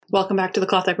Welcome back to the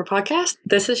Cloth Diaper Podcast.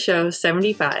 This is show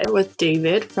 75 with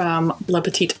David from Le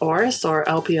Petit Ours or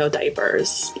LPO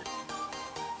Diapers.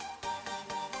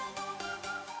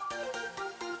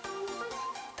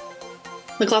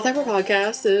 The Cloth Diaper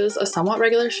Podcast is a somewhat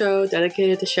regular show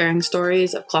dedicated to sharing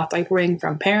stories of cloth diapering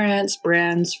from parents,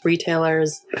 brands,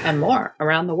 retailers, and more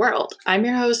around the world. I'm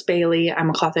your host, Bailey.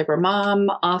 I'm a cloth diaper mom,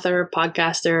 author,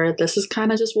 podcaster. This is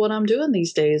kind of just what I'm doing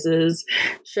these days, is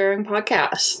sharing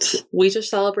podcasts. We just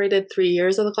celebrated 3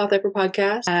 years of the Cloth Diaper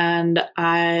Podcast, and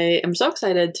I am so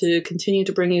excited to continue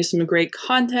to bring you some great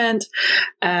content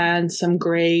and some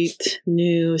great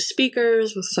new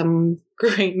speakers with some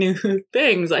great new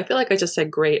things. I feel like I just said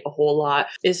great a whole lot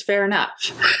is fair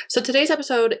enough. So today's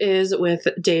episode is with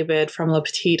David from Le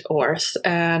Petit Ours,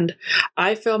 and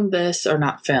I filmed this, or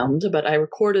not filmed, but I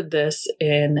recorded this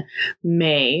in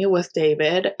May with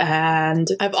David, and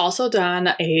I've also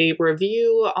done a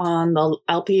review on the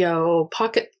LPO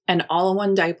Pocket and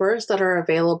all-in-one diapers that are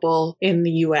available in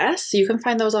the US. You can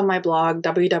find those on my blog,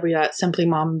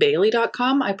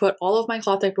 www.simplymombailey.com. I put all of my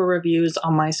cloth diaper reviews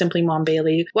on my Simply Mom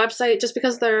Bailey website just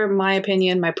because they're my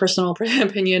opinion, my personal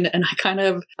opinion, and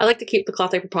I like to keep the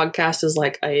Cloth Diaper Podcast as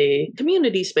like a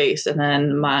community space, and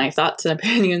then my thoughts and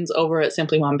opinions over at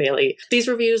Simply Mom Bailey. These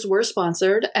reviews were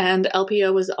sponsored, and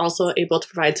LPO was also able to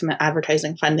provide some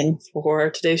advertising funding for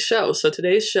today's show. So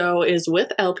today's show is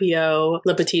with LPO,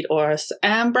 Le Petit Ours,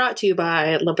 and brought to you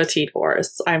by Le Petit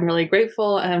Ours. I'm really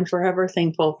grateful and forever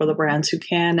thankful for the brands who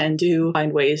can and do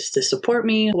find ways to support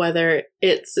me, whether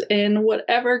it's in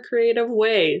whatever creative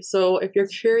way. So if you're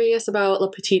curious about Le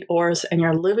Petit Ours and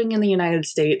you're living in the United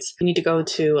States, you need to go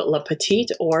to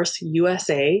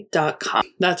LePetitOursUSA.com.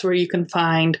 That's where you can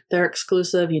find their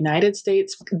exclusive United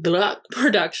States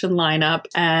production lineup.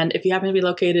 And if you happen to be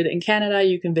located in Canada,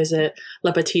 you can visit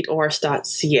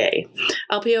LePetitOurs.ca.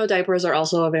 LPO diapers are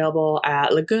also available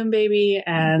at Lagoon Baby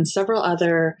and several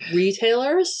other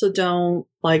retailers. So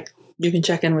you can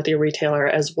check in with your retailer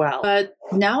as well. But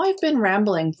now I've been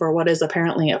rambling for what is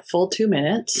apparently a full 2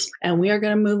 minutes, and we are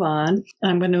going to move on.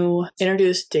 I'm going to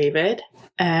introduce David,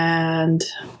 and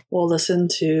we'll listen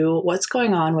to what's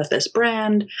going on with this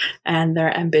brand and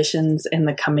their ambitions in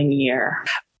the coming year.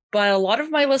 But a lot of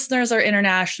my listeners are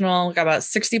international, about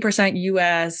 60%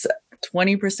 US,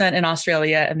 20% in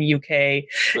Australia and the UK.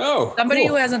 Oh, somebody cool.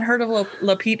 Who hasn't heard of Le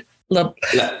Petit Ours.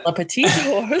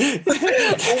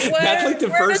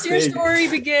 Where does your story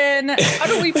begin? How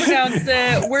do we pronounce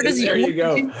it? Where does you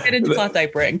get into cloth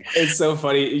diapering? It's so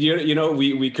funny. You know,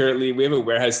 we currently have a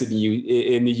warehouse in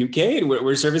the UK, and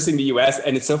we're servicing the US.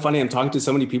 And it's so funny. I'm talking to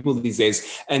so many people these days,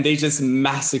 and they just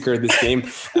massacre this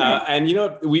game. And you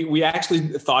know, we actually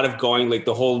thought of going like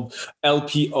the whole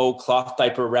LPO cloth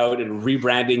diaper route and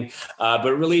rebranding,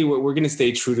 but really we're going to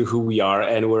stay true to who we are,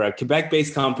 and we're a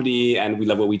Quebec-based company, and we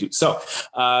love what we do. So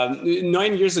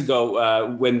 9 years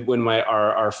ago, when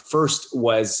our first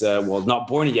was not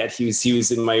born yet, he was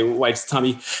in my wife's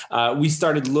tummy. We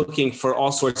started looking for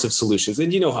all sorts of solutions,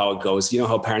 and you know how it goes. You know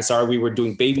how parents are. We were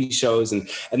doing baby shows, and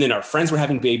then our friends were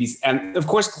having babies, and of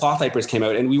course, cloth diapers came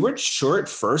out, and we weren't sure at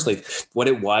first like what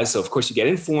it was. So of course, you get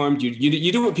informed.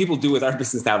 You do what people do with our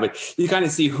business now, but you kind of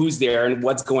see who's there and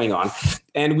what's going on.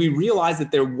 And we realized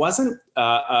that there wasn't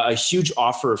a huge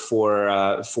offer for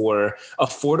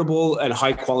affordable and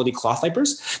high quality cloth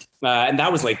diapers. And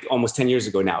that was like almost 10 years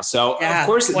ago now. So of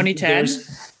course, 2010.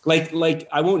 Like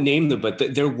I won't name them, but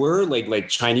there were like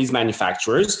Chinese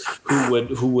manufacturers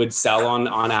who would sell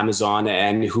on Amazon,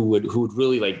 and who would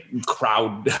really like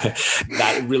crowd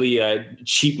that really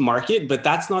cheap market. But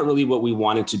that's not really what we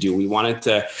wanted to do. We wanted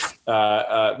to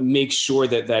make sure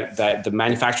that the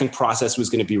manufacturing process was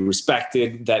going to be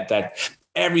respected, that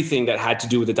everything that had to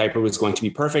do with the diaper was going to be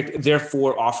perfect,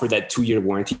 therefore offer that 2-year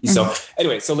warranty. Mm-hmm. So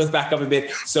anyway, so let's back up a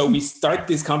bit. So we start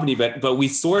this company, but we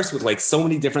source with like so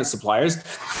many different suppliers.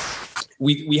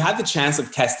 We had the chance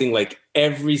of testing like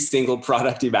every single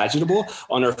product imaginable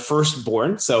on our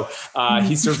firstborn. So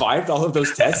he survived all of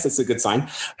those tests. That's a good sign.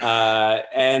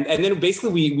 And then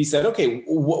basically we said, okay,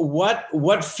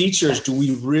 what features do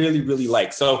we really, really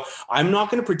like? So I'm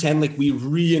not going to pretend like we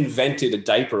reinvented a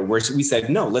diaper, where we said,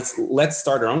 no, let's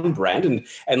start our own brand,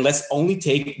 and let's only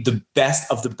take the best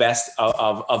of the best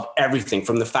of everything,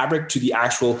 from the fabric to the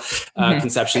actual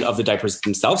conception of the diapers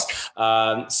themselves.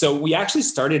 So we actually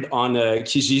started on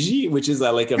Kijiji, which is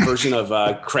like a version of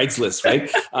Craigslist,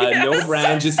 right? Yes. No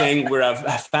brand, just saying we're a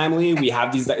family. We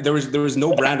have these. There was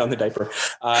no brand on the diaper,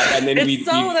 and then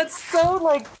that's so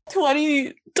like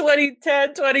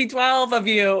 2010, 2012 of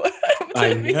you.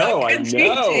 I know.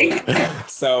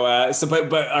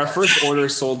 But our first order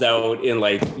sold out in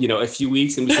a few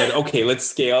weeks, and we said, okay, let's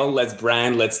scale, let's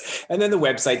brand, and then the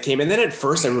website came. And then at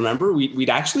first, I remember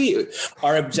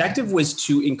our objective was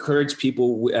to encourage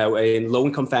people in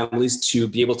low-income families to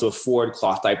be able to afford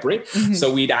cloth diapering. Mm-hmm.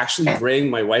 So we'd actually bring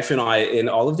my wife and I in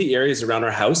all of the areas around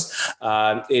our house,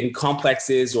 in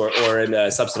complexes or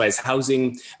in subsidized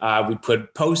housing. We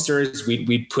put posters,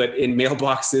 we put in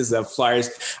mailboxes of flyers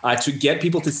to get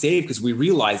people to save, because we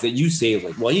realized that you save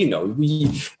we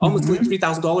almost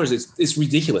 $3,000. It's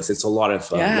ridiculous. It's a lot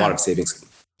of savings.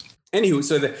 Anywho,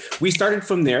 so we started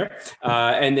from there,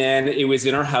 and then it was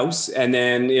in our house, and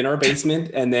then in our basement,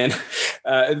 and then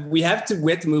we had to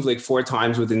move 4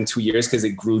 times within 2 years because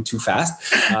it grew too fast.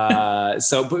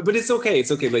 But it's okay.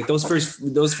 It's okay. Those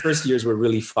first years were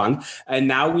really fun, and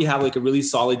now we have a really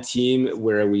solid team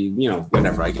where we,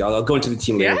 whatever. I'll go into the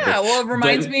team later.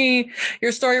 Yeah,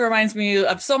 your story reminds me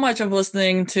of so much of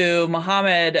listening to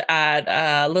Mohammed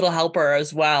at Little Helper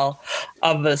as well,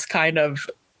 of this kind of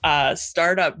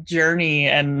startup journey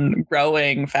and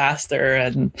growing faster.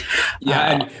 And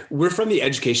and we're from the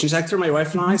education sector, my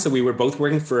wife and I. So we were both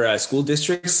working for school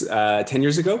districts 10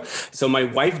 years ago. So my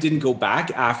wife didn't go back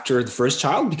after the first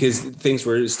child because things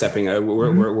were stepping out,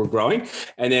 we're growing.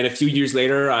 And then a few years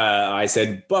later, I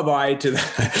said bye-bye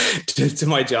to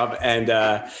my job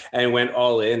and went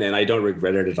all in, and I don't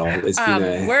regret it at all. It's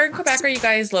been where in Quebec are you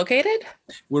guys located?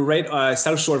 We're right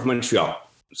south shore of Montreal.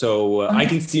 So I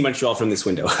can see Montreal from this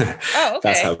window. Oh, okay.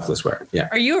 That's how close we are. Yeah.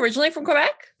 Are you originally from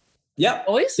Quebec? Yeah.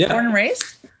 Always? Yeah. Born and raised?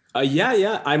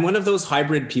 Yeah. I'm one of those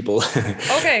hybrid people.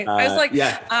 Okay. I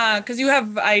was because you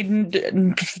have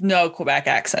no Quebec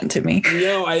accent to me.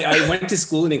 No, I went to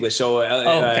school in English. So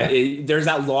there's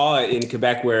that law in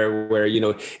Quebec where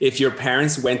if your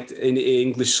parents went in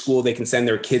English school, they can send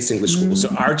their kids to English school. So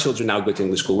our children now go to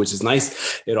English school, which is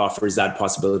nice. It offers that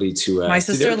possibility to my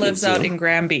sister lives out in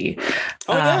Granby.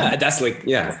 Oh yeah, that's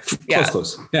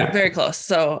close. Yeah, very close.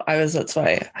 So that's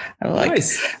why I like.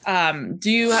 Nice. Do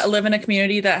you live in a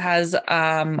community that has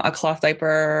a cloth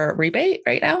diaper rebate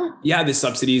right now? Yeah, the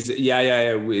subsidies.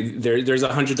 Yeah. There's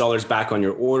 $100 back on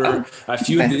your order. A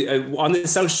few on the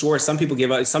South Shore, some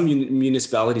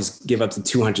municipalities give up to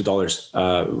 $200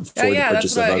 for the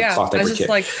purchase of a cloth diaper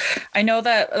kit. I know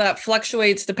that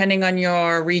fluctuates depending on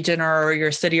your region or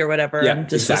your city or whatever. Yeah, I'm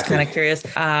just kind of curious.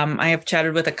 I have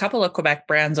chatted with a couple of Quebec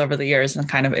brands over the years, and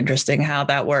kind of interesting how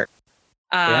that works.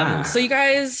 So you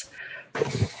guys.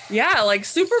 Yeah,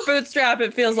 super bootstrap.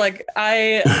 It feels like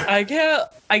I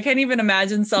can't even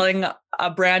imagine selling a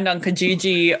brand on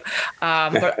Kijiji.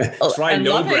 Try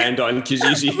no brand on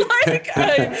Kijiji.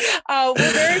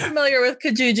 We're very familiar with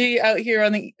Kijiji out here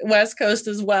on the West Coast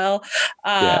as well,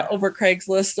 over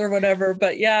Craigslist or whatever.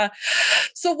 But yeah,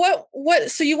 so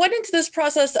so you went into this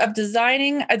process of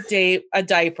designing a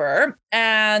diaper,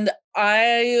 and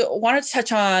I wanted to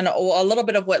touch on a little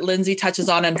bit of what Lindsay touches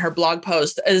on in her blog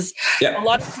post. Is a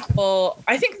lot of people,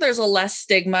 I think there's a less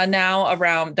stigma now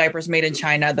around diapers made in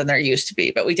China than there used to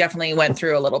be, but we definitely went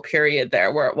through a little period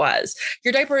there where it was.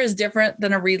 Your diaper is different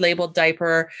than a relabeled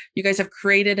diaper. You guys have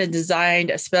created and designed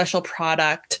a special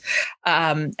product,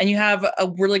 and you have a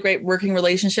really great working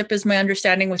relationship, is my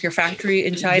understanding, with your factory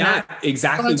in China. Yeah,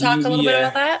 exactly. Want to talk a little bit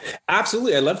about that?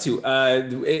 Absolutely, I'd love to.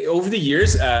 Over the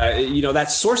years, that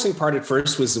sourcing part at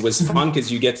first was fun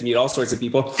because you get to meet all sorts of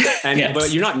people,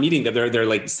 but you're not meeting them.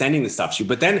 They're sending the stuff to you.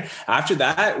 But then after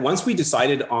that, once we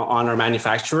decided on our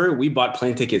manufacturer, we bought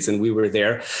plane tickets and we were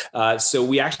there. So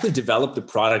we actually developed the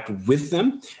product with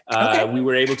them. We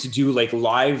were able to do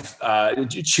live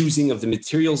choosing of the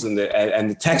materials and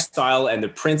the textile and the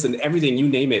prints and everything, you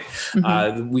name it.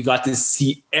 We got to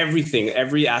see everything,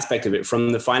 every aspect of it, from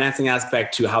the financing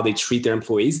aspect to how they treat their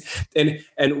employees.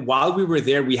 And while we were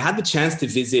there, we had the chance to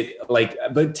visit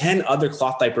about 10 other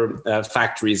cloth diaper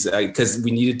factories because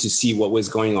we needed to see what was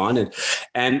going on.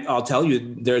 And I'll tell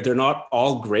you, they're not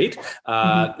all great.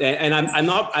 And I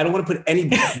don't want to put any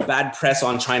bad press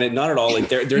on China, not at all.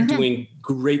 They're doing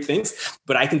great things,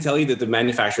 but I can tell you that the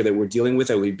manufacturer that we're dealing with,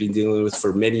 that we've been dealing with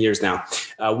for many years now,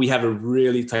 we have a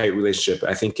really tight relationship.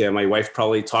 I think my wife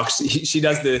probably talks, she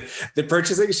does the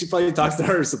purchasing. She probably talks to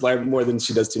her supplier more than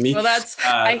she does to me. Well,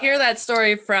 I hear that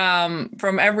story from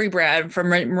every brand, from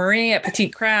Marie at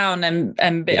Petite Crown and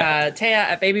Taya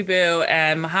at Baby Boo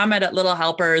and Mohammed at Little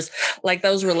Helpers.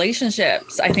 Those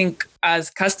relationships, I think as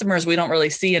customers, we don't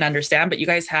really see and understand, but you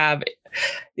guys have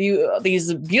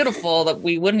these beautiful that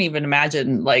we wouldn't even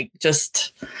imagine. One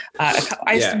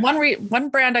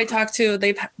brand I talked to,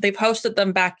 they've hosted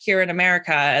them back here in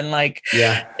America, and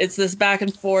it's this back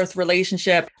and forth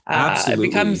relationship. Absolutely.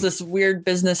 It becomes this weird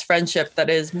business friendship that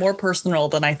is more personal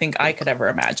than I think I could ever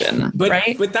imagine. But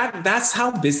right? but that's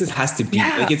how business has to be.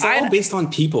 Yeah, like it's all based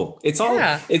on people. It's all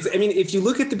Yeah. I mean, if you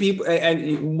look at the people,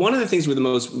 and one of the things we're the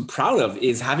most proud of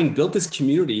is having built this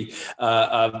community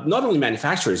of not only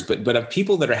manufacturers but of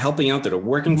people that are helping out, that are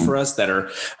working for us, that are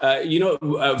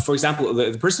for example,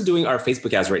 the person doing our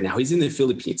Facebook ads right now, he's in the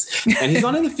Philippines, and he's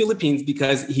not in the Philippines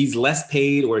because he's less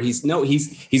paid, or he's a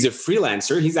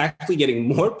freelancer. He's actually getting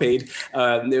more paid,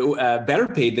 better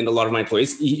paid than a lot of my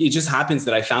employees. It just happens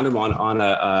that I found him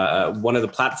on one of the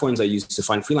platforms I use to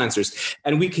find freelancers,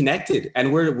 and we connected,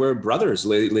 and we're brothers.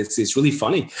 It's really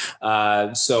funny.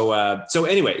 So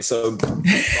anyway, so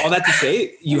all that to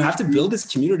say, you have to build this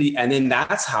community, and then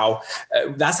that's how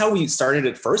we started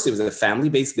at first. It was a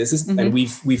family-based business, and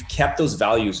we've kept those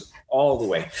values all the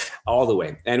way.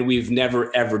 And we've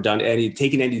never, ever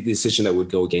taken any decision that would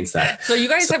go against that. So you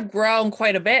guys have grown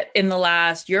quite a bit in the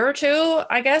last year or two,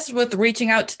 I guess, with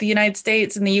reaching out to the United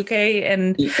States and the UK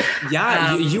and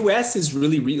US is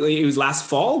really, it was last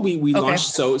fall we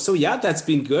launched. So yeah, that's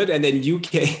been good. And then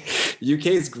UK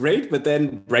is great, but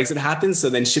then Brexit happens. So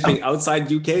then shipping outside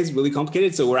UK is really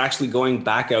complicated. So we're actually going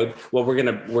back out. Well, we're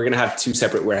going to have 2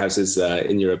 separate warehouses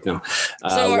in Europe now.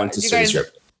 One to service Europe.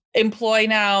 Employ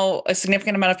now a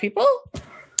significant amount of people?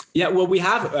 Yeah, well, we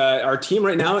have our team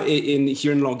right now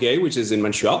here in Longueuil, which is in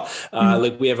Montreal.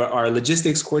 Like we have our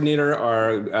logistics coordinator,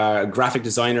 our graphic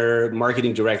designer,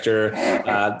 marketing director,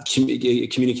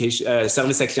 communication,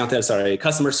 service à clientèle,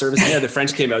 customer service. Yeah, the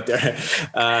French came out there.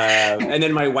 And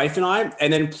then my wife and I,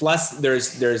 and then plus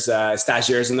there's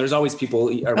stagiaires, and there's always people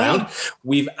around.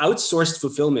 We've outsourced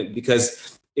fulfillment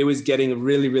because it was getting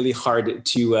really, really hard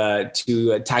to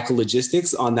tackle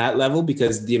logistics on that level,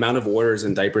 because the amount of orders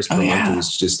and diapers per month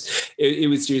was just, it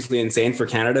was seriously insane for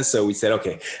Canada. So we said,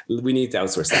 okay, we need to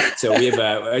outsource that. So we have,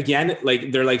 again,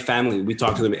 like they're like family. We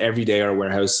talk to them every day, our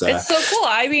warehouse. It's so cool.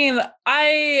 I mean,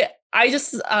 I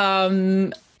just,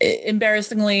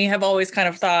 embarrassingly have always kind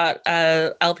of thought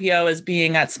LPO as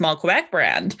being that small Quebec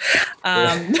brand.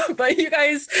 But you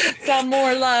guys sound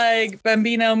more like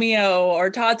Bambino Mio or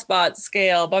Totspot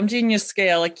scale, Bum Genius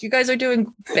scale. Like you guys are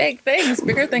doing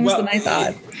bigger things than I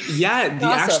thought. Yeah,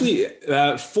 actually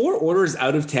 4 orders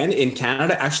out of 10 in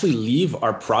Canada actually leave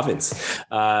our province.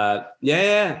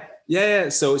 Yeah.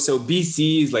 So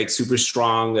BC is like super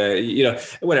strong,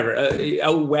 whatever.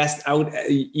 Out west, out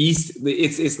east,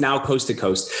 it's now coast to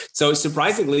coast. So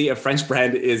surprisingly, a French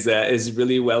brand is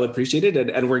really well appreciated,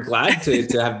 and we're glad to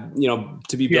have,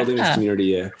 to be building this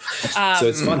community. So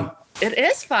it's fun. It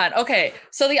is fun. Okay.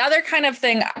 So the other kind of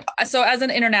thing, so as an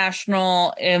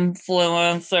international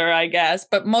influencer, I guess,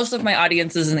 but most of my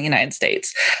audience is in the United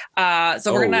States.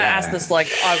 So we're going to ask this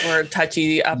like awkward,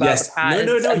 touchy about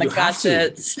patents and the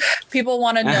gussets. People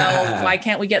want to know, why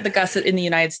can't we get the gusset in the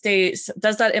United States?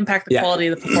 Does that impact the quality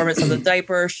of the performance of the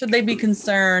diaper? Should they be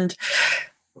concerned?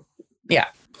 Yeah.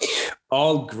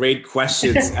 All great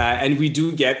questions, and we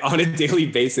do get on a daily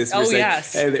basis.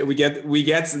 We get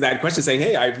that question saying,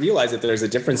 "Hey, I realize that there's a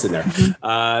difference in there."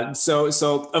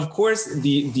 So of course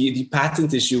the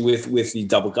patent issue with the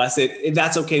double gusset,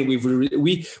 that's okay.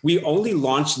 We only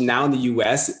launched now in the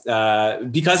US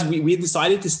because we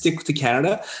decided to stick to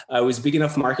Canada. It was a big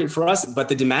enough market for us, but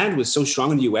the demand was so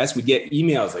strong in the US. We get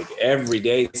emails like every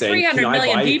day saying, 300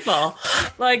 million people.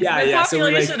 Like the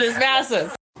population is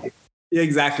massive. Yeah,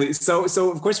 exactly. So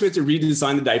of course we had to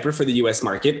redesign the diaper for the US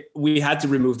market. We had to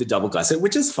remove the double gusset,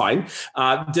 which is fine.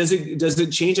 Does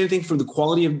it change anything from the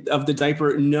quality of the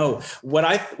diaper? No. What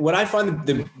I find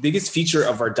the biggest feature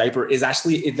of our diaper is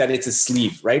actually that it's a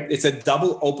sleeve, right? It's a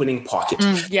double opening pocket.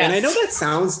 Yes. And I know that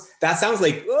sounds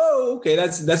like, oh, okay,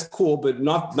 that's cool, but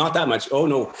not that much. Oh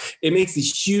no, it makes a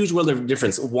huge world of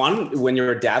difference. One, when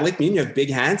you're a dad like me and you have big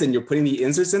hands and you're putting the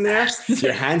inserts in there,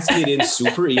 your hands fit in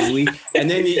super easily,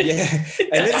 and then the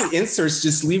inserts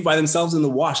just leave by themselves in the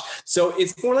wash. So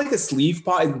it's more like a sleeve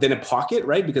than a pocket,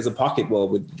 right? Because a pocket,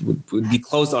 would be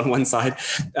closed on one side,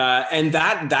 and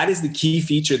that is the key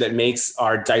feature that makes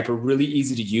our diaper really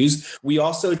easy to use. We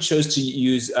also chose to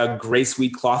use a gray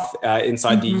sweet cloth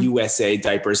inside the USA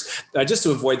diapers. Just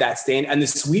to avoid that stain. And the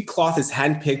sweet cloth is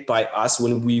handpicked by us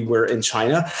when we were in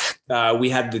China. We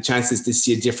had the chances to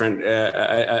see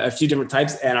a few different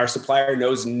types, and our supplier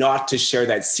knows not to share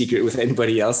that secret with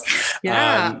anybody else.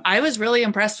 Yeah, I was really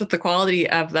impressed with the quality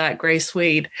of that gray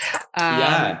suede.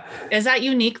 Is that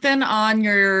unique then on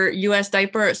your US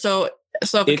diaper? So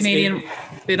So if a Canadian,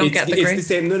 they don't get the gray? It's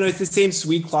the same. No, it's the same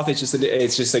sweet cloth. It's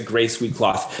just a gray sweet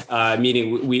cloth.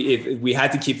 Meaning we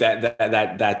had to keep that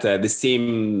the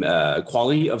same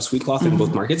quality of sweet cloth in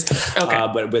both markets. Okay.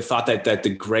 But we thought that the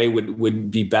gray would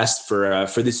be best for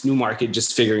this new market.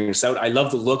 Just figuring this out. I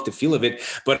love the look, the feel of it.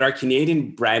 But our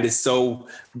Canadian brand is so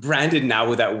branded now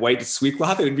with that white sweet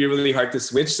cloth. It would be really hard to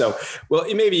switch. So, well,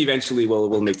 maybe eventually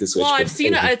we'll make the switch. Well, I've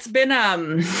seen it's been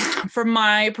from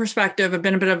my perspective, it's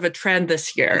been a bit of a trend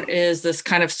this year. Is this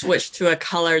kind of switch to a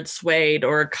colored suede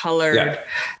or a colored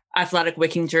athletic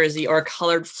wicking jersey or a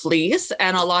colored fleece.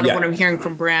 And a lot of what I'm hearing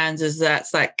from brands is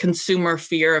that's that consumer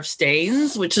fear of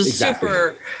stains, which is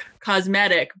super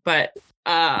cosmetic, but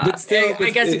still, I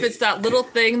guess if it's that little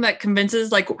thing that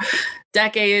convinces, like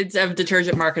decades of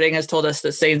detergent marketing has told us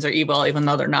that stains are evil, even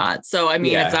though they're not. So, I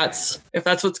mean, if that's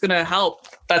what's going to help,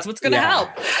 that's what's going to help.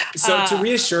 So to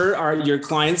reassure your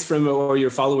clients or your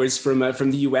followers from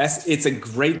the US, it's a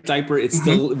great diaper. It's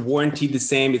still warranted the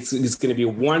same. It's going to be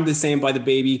worn the same by the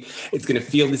baby. It's going to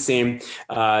feel the same.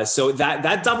 So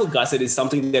that double gusset is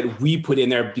something that we put in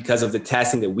there because of the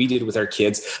testing that we did with our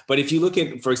kids. But if you look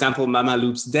at, for example, Mama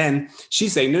Loop's Den,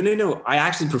 she's saying, no, I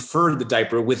actually prefer the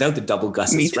diaper without the double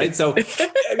gussets, right? So,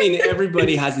 I mean,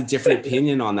 everybody has a different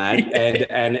opinion on that.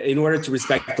 And in order to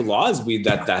respect the laws,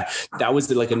 that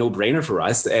was like a no-brainer for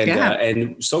us.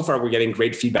 And so far we're getting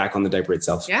great feedback on the diaper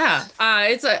itself. Yeah.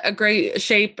 It's a great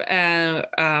shape.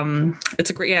 It's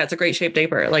a great shape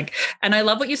diaper. Like, and I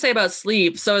love what you say about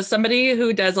sleep. So as somebody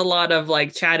who does a lot of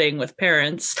like chatting with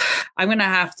parents, I'm going to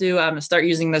have to start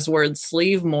using this word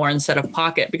sleeve more instead of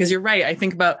pocket, because you're right.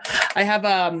 I have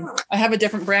a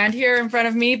different brand here in front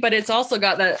of me, but it's also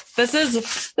got that, this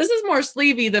is more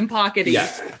sleevey than pockety.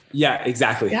 Yeah,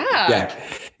 exactly. Yeah.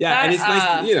 And it's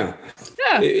nice,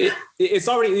 it's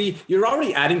already, you're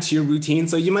already adding to your routine,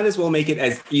 so you might as well make it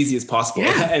as easy as possible.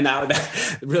 And now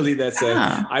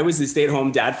I was a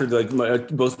stay-at-home dad for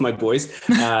both my boys.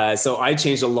 So I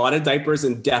changed a lot of diapers,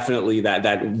 and definitely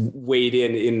that weighed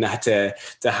in to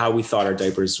how we thought our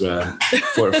diapers for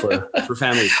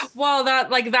families. Well,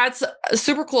 that's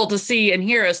super cool to see and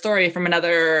hear a story from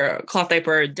another cloth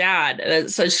diaper dad.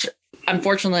 It's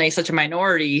unfortunately such a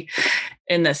minority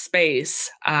in this space.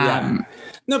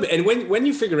 No, but and when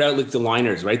you figure out like the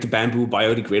liners, right, the bamboo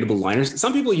biodegradable liners,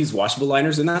 some people use washable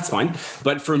liners, and that's fine.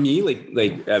 But for me,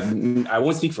 I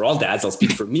won't speak for all dads. I'll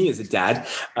speak for me as a dad.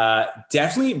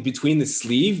 Definitely between the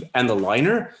sleeve and the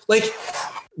liner, like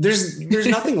there's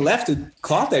nothing left to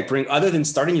cloth diapering other than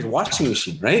starting your washing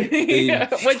machine, right?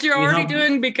 What you're already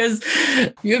doing because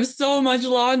you have so much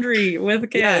laundry with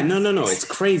kids. Yeah, no. It's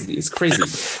crazy.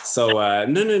 So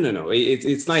no.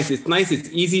 It's nice. It's nice. It's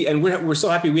easy, and we're so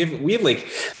happy. We have like,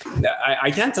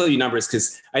 I can't tell you numbers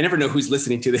because I never know who's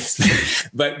listening to this,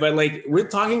 but like we're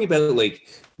talking about like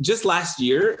just last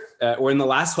year or in the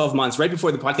last 12 months, right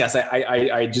before the podcast,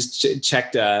 I just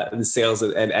checked the sales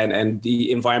and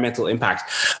the environmental impact.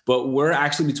 But we're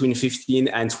actually between 15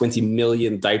 and 20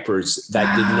 million diapers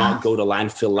that did not go to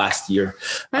landfill last year.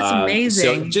 That's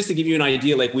amazing. So just to give you an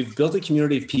idea, like we've built a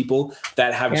community of people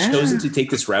that have chosen to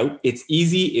take this route. It's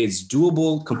easy, it's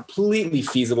doable, completely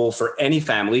feasible for any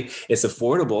family. It's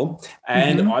affordable.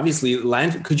 And obviously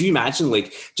landfill, could you imagine,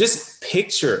 like just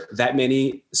picture that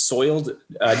many soiled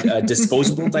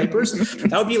disposable diapers?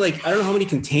 That would be like, I don't know how many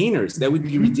containers. That would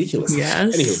be ridiculous.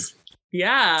 Yes. Anywho.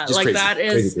 Yeah, just like crazy. that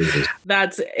is Crazy.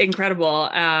 That's incredible.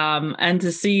 And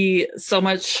to see so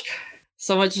much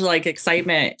like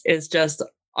excitement is just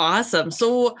awesome.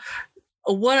 So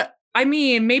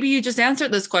maybe you just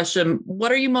answered this question.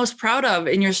 What are you most proud of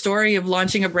in your story of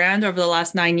launching a brand over the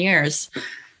last 9 years?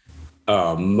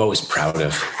 Most proud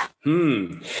of.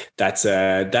 That's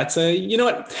a, you know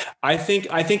what? I think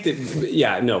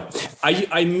that,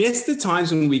 I miss the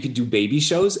times when we could do baby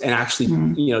shows and actually,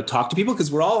 talk to people,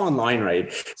 because we're all online,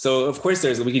 right? So of course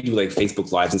we could do like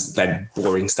Facebook Lives and that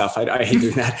boring stuff. I hate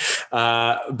doing that.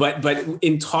 But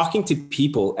in talking to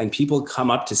people, and people come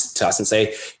up to us and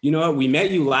say, you know what, we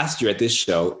met you last year at this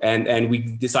show and we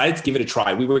decided to give it a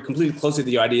try. We were completely close to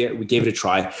the idea. We gave it a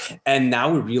try. And now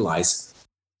we realize,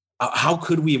 how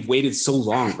could we have waited so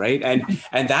long, right?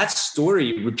 And that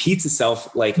story repeats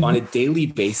itself like on a daily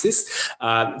basis.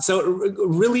 So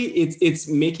really, it's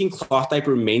making cloth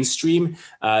diaper mainstream.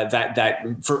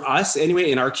 That for us anyway,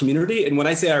 in our community, and when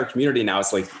I say our community now,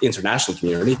 it's like international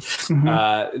community.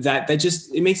 That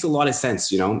just, it makes a lot of sense,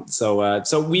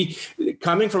 So we,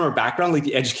 coming from our background, like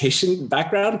the education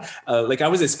background, like I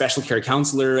was a special care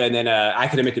counselor and then an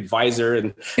academic advisor,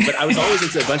 but I was always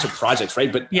into a bunch of projects,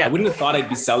 right? But I wouldn't have thought I'd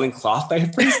be selling cloth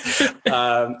diapers.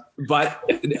 But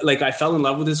like I fell in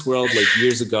love with this world like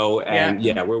years ago, and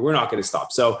we're not going to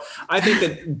stop. So I think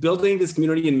that building this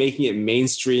community and making it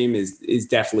mainstream is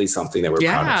definitely something that we're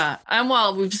proud of. Yeah, and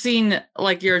well, we've seen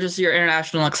like your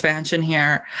international expansion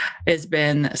here has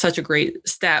been such a great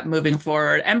step moving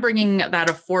forward, and bringing that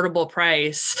affordable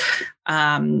price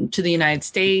to the United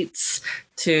States,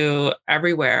 to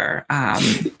everywhere.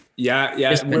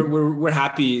 We're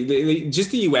happy. Just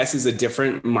the US is a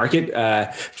different market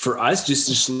for us.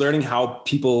 Just learning how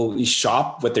people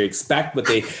shop, what they expect,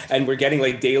 and we're getting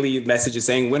like daily messages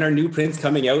saying when are new prints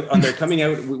coming out. They're coming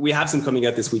out. We have some coming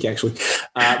out this week actually,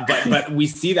 but we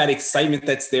see that excitement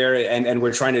that's there, and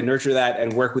we're trying to nurture that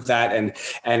and work with that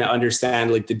and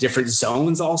understand like the different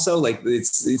zones also. Like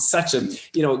it's such a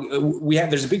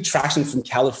there's a big traction from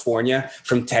California,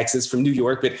 from Texas, from New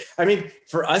York, but I mean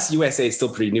for us USA is still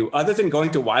pretty new. Other than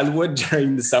going to Wildwood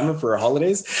during the summer for our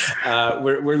holidays,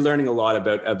 we're learning a lot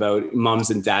about moms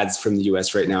and dads from the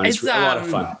US right now. And it's a lot of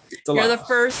fun. You're the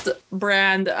first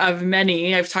brand of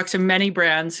many. I've talked to many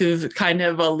brands who've kind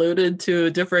of alluded to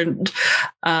different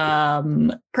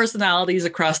personalities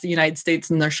across the United States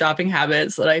and their shopping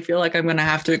habits that I feel like I'm going to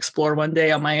have to explore one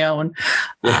day on my own.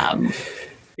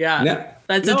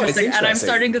 That's interesting. And I'm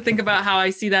starting to think about how I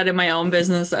see that in my own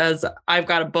business, as I've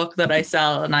got a book that I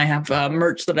sell and I have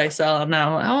merch that I sell. And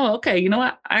now, okay, you know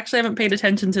what? I actually haven't paid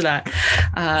attention to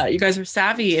that. You guys are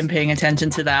savvy in paying attention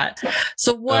to that.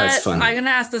 So what I'm going to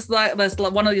ask this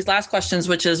one of these last questions,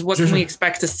 which is what can we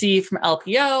expect to see from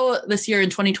LPO this year in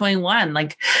 2021?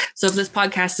 Like, so if this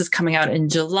podcast is coming out in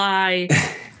July,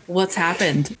 what's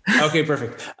happened? Okay,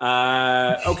 perfect.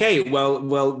 Okay,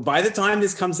 well, by the time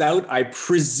this comes out, I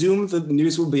presume the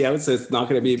news will be out, so it's not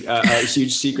going to be a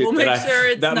huge secret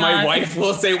that my wife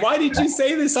will say, "Why did you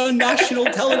say this on national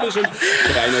television?"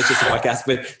 I know it's just a podcast,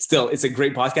 but still, it's a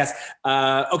great podcast.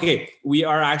 Okay, we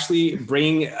are actually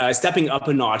stepping up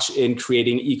a notch in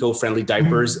creating eco-friendly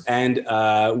diapers, and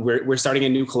we're starting a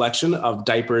new collection of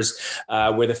diapers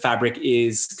where the fabric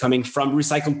is coming from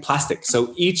recycled plastic.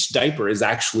 So each diaper is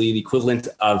actually the equivalent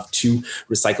of 2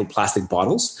 recycled plastic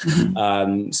bottles.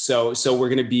 So we're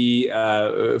going to be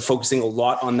focusing a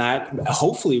lot on that.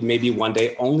 Hopefully, maybe one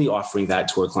day only offering that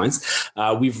to our clients.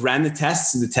 We've ran the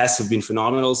tests. The tests have been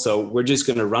phenomenal. So we're just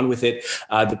going to run with it.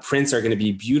 The prints are going to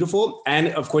be beautiful. And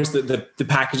of course, the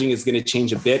packaging is going to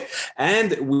change a bit.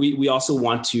 And we also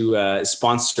want to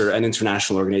sponsor an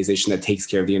international organization that takes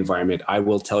care of the environment. I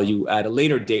will tell you at a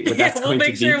later date what that's going to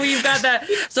be. We'll make sure we've got that.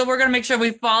 So we're going to make sure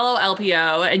we follow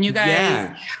LPO. And you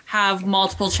guys have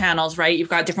multiple channels, right? You've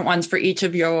got different ones for each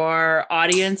of your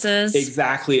audiences.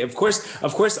 Exactly. Of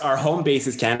course, our home base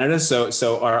is Canada.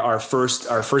 So our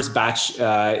first batch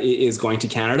is going to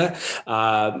Canada,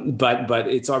 but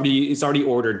it's already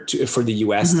ordered for the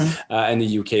US and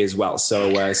the UK as well.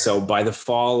 So by the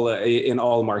fall, in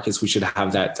all markets, we should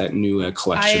have that new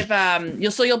collection.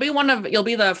 You'll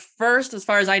be the first, as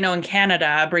far as I know, in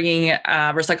Canada, bringing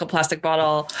a recycled plastic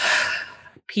bottle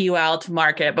PUL to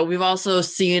market, but we've also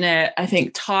seen it. I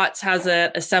think Tots has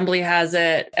it, Assembly has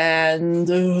it, and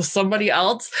somebody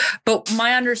else. But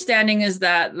my understanding is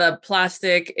that the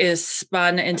plastic is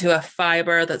spun into a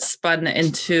fiber that's spun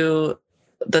into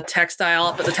the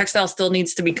textile, but the textile still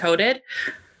needs to be coated.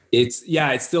 It's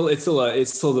still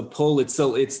the pull. It's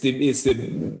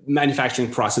the manufacturing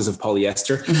process of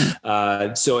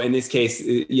polyester. So in this case,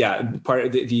 part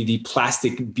of the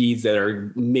plastic beads that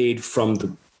are made from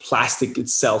the plastic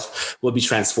itself will be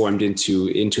transformed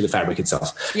into the fabric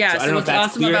itself. Yeah. So I don't know if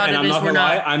that's awesome clear, about and I'm not gonna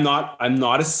lie, I'm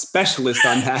not a specialist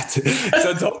on that.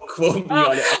 So don't quote me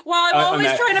on it. Well, I'm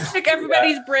always trying to pick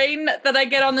everybody's brain that I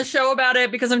get on the show about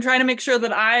it, because I'm trying to make sure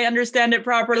that I understand it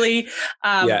properly.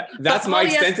 That's my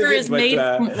extent of it. Polyester is made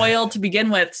from oil to begin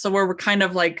with, so we're kind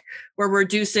of like we're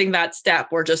reducing that step.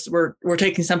 We're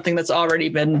taking something that's already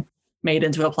been made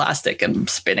into a plastic and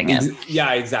spinning it.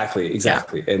 Yeah, exactly.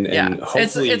 And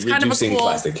hopefully it's kind of a cool,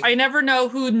 plastic. I never know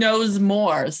who knows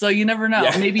more, so you never know.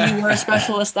 Maybe you were a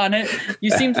specialist on it.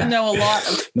 You seem to know a lot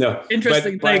of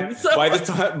interesting things. By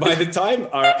the time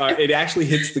it actually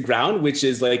hits the ground, which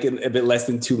is like a bit less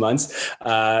than 2 months,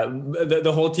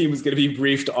 the whole team is going to be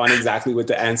briefed on exactly what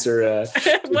to answer,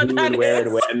 who and where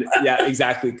and when. Yeah,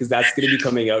 exactly, because that's going to be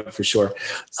coming out for sure.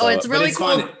 So, it's really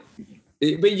cool. Fun.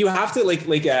 But you have to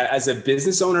like as a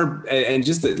business owner and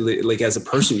just like as a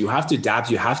person, you have to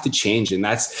adapt, you have to change. And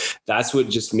that's what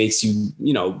just makes you,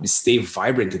 stay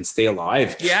vibrant and stay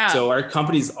alive. Yeah. So our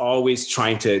company's always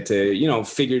trying to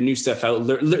figure new stuff out.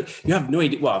 You have no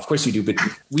idea. Well, of course you do, but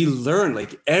we learn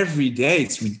like every day.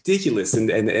 It's ridiculous. And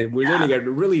we're learning at a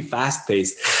really fast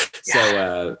pace.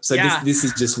 So this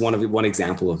is just one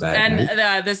example of that. And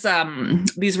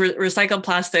these recycled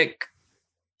plastic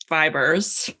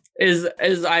fibers is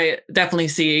I definitely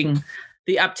seeing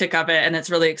the uptick of it, and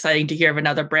it's really exciting to hear of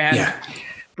another brand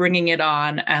bringing it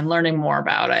on and learning more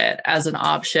about it as an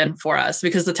option for us,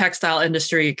 because the textile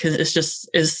industry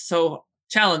is so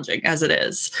challenging as it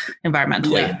is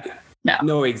environmentally.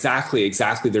 No, exactly.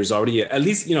 There's already at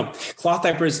least, cloth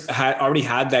diapers already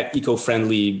had that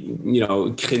eco-friendly,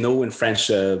 créneau in French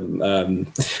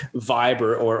vibe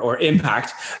or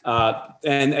impact.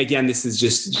 And again, this is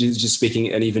just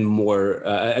making an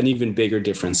even bigger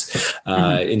difference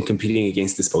in competing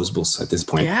against disposables at this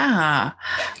point. Yeah.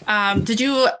 Did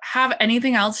you have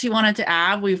anything else you wanted to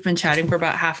add? We've been chatting for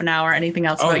about half an hour. Anything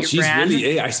else about your brand?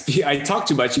 Really? I talk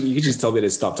too much. You can just tell me to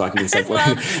stop talking.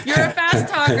 Well, you're a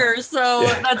fast talker, so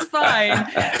that's fine.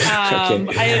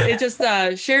 It just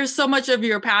shares so much of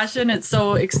your passion. It's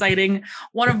so exciting.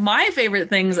 One of my favorite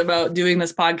things about doing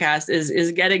this podcast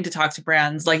is getting to talk to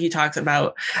brands like you talked about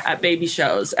at baby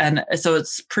shows. And so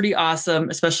it's pretty awesome,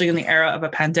 especially in the era of a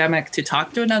pandemic, to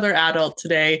talk to another adult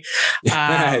today.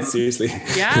 Seriously.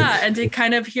 Yeah. And to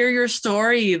kind of hear your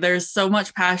story. There's so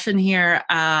much passion here.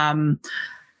 My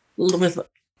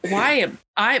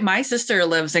sister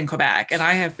lives in Quebec, and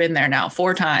I have been there now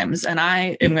 4 times, and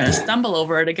I am going to stumble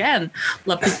over it again.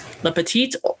 Le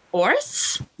Petit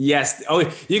Ours? Yes. Oh,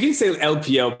 you can say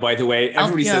LPO, by the way.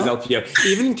 Everybody says LPO.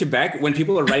 Even in Quebec, when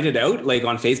people write it out, like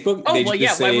on Facebook, they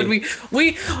just say... Why would we?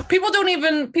 People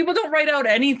don't write out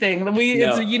anything.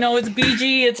 It's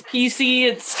BG, it's PC,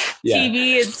 it's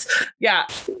TV,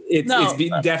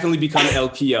 It's definitely become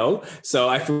LPO. So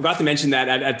I forgot to mention that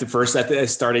at the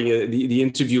starting the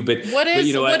interview. But what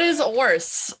is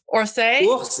Ours? Ours?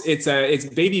 It's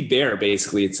baby bear,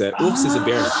 basically. Ours is a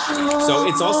bear. So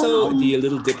it's also the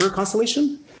Little Dipper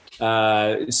constellation.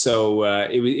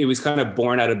 It was kind of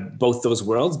born out of both those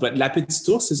worlds, but La Petite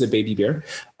Ours is a baby bear.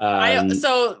 I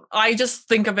just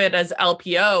think of it as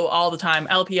LPO all the time.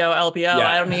 LPO.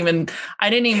 Yeah. I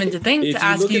didn't even think to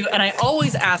ask you. And I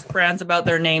always ask brands about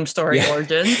their name story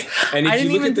origins. And if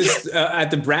you look at this,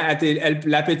 at the brand, at the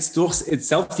La Petite Ours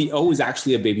itself, the O is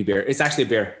actually a baby bear. It's actually a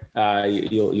bear.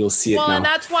 You'll see it now. Well, and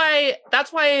that's why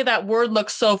that word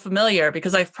looks so familiar,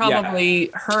 because I've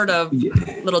probably heard of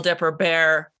Little Dipper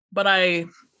bear, but I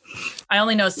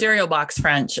only know cereal box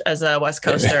French as a West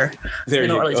Coaster. We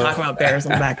don't really talk about bears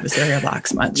on the back of the cereal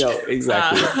box much. No,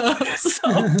 exactly.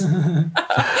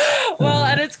 Well,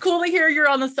 and it's cool to hear you're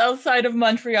on the south side of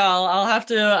Montreal. I'll have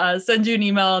to send you an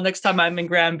email next time I'm in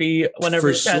Granby. Whenever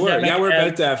for sure. Yeah, we're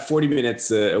about 40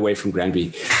 minutes away from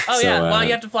Granby. Well,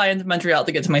 you have to fly into Montreal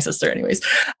to get to my sister, anyways.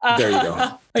 There you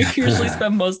go. I usually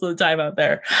spend most of the time out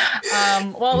there.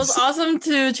 Well, it was awesome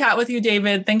to chat with you,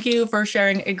 David. Thank you for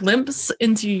sharing a glimpse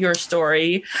into your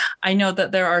story. I know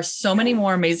that there are so many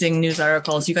more amazing news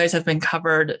articles. You guys have been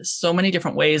covered so many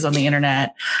different ways on the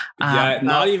internet.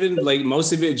 Not even like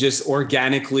most of it just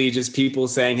organically, just people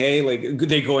saying, hey, like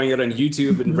they're going out on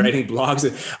YouTube and writing blogs.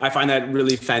 I find that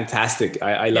really fantastic.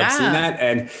 I love seeing that.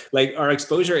 And like our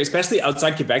exposure, especially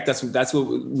outside Quebec, that's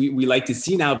what we like to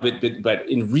see now. But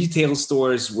in retail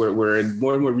stores, we're in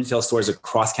more and more retail stores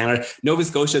across Canada. Nova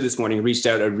Scotia this morning reached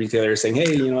out a retailer saying,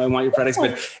 hey, I want your products,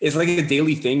 but it's like a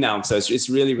daily thing now. So it's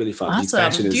really, really fun.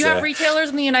 Awesome. Do you have retailers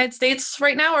in the United States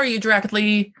right now, or are you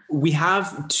directly? We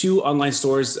have 2 online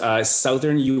stores,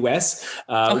 Southern US.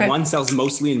 One sells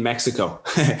mostly in Mexico.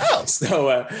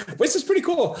 So, which is pretty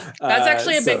cool. That's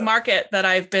actually a big market that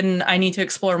I need to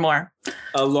explore more.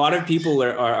 A lot of people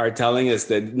are telling us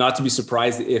that not to be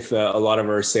surprised if a lot of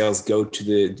our sales go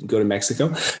to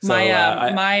Mexico. So,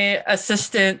 my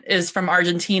assistant is from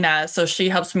Argentina, so she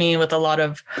helps me with a lot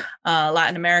of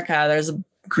Latin America. There's a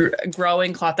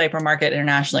growing cloth diaper market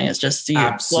internationally. It's just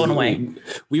blown away.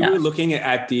 We were looking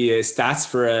at the stats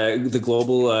for the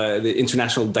global, the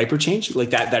international diaper change, like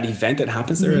that event that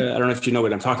happens there. I don't know if you know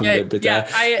what I'm talking about, but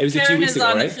it was a few weeks ago,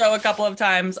 right? Karen is on the show a couple of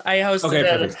times. I hosted it.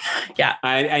 Perfect. Yeah.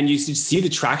 And you see the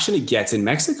traction it gets in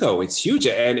Mexico. It's huge.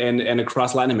 And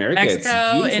across Latin America.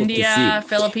 Mexico, India,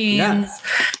 Philippines.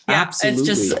 Yeah, absolutely. It's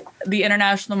just the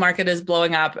international market is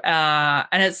blowing up.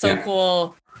 And it's so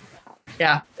cool.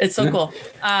 Yeah, it's so cool.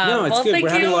 No, it's good. We're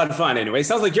having a lot of fun anyway.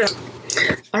 Sounds like you're...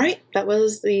 All right, that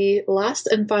was the last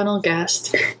and final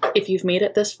guest. If you've made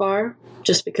it this far,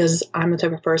 just because I'm the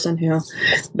type of person who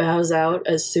bows out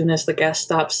as soon as the guest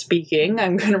stops speaking,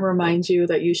 I'm going to remind you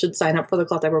that you should sign up for the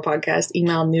Cloth Diaper Podcast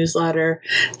email newsletter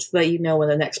so that you know when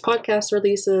the next podcast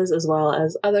releases, as well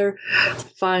as other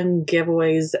fun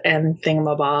giveaways and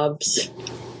thingamabobs.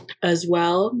 as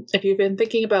well. If you've been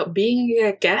thinking about being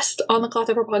a guest on the Cloth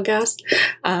Diaper podcast,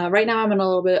 right now I'm in a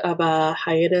little bit of a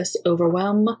hiatus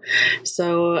overwhelm.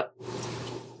 So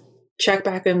check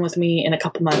back in with me in a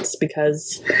couple months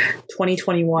because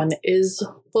 2021 is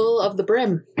full of the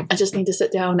brim. I just need to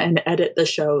sit down and edit the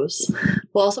shows.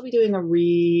 We'll also be doing a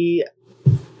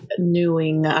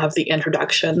renewing of the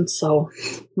introduction. So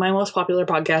my most popular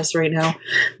podcasts right now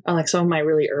are like some of my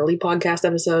really early podcast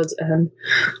episodes, and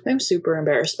I'm super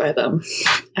embarrassed by them.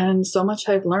 And so much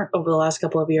I've learned over the last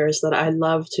couple of years that I'd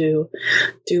love to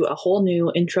do a whole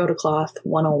new Intro to Cloth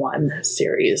 101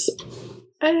 series.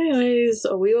 Anyways,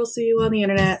 we will see you on the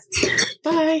internet.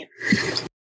 Bye.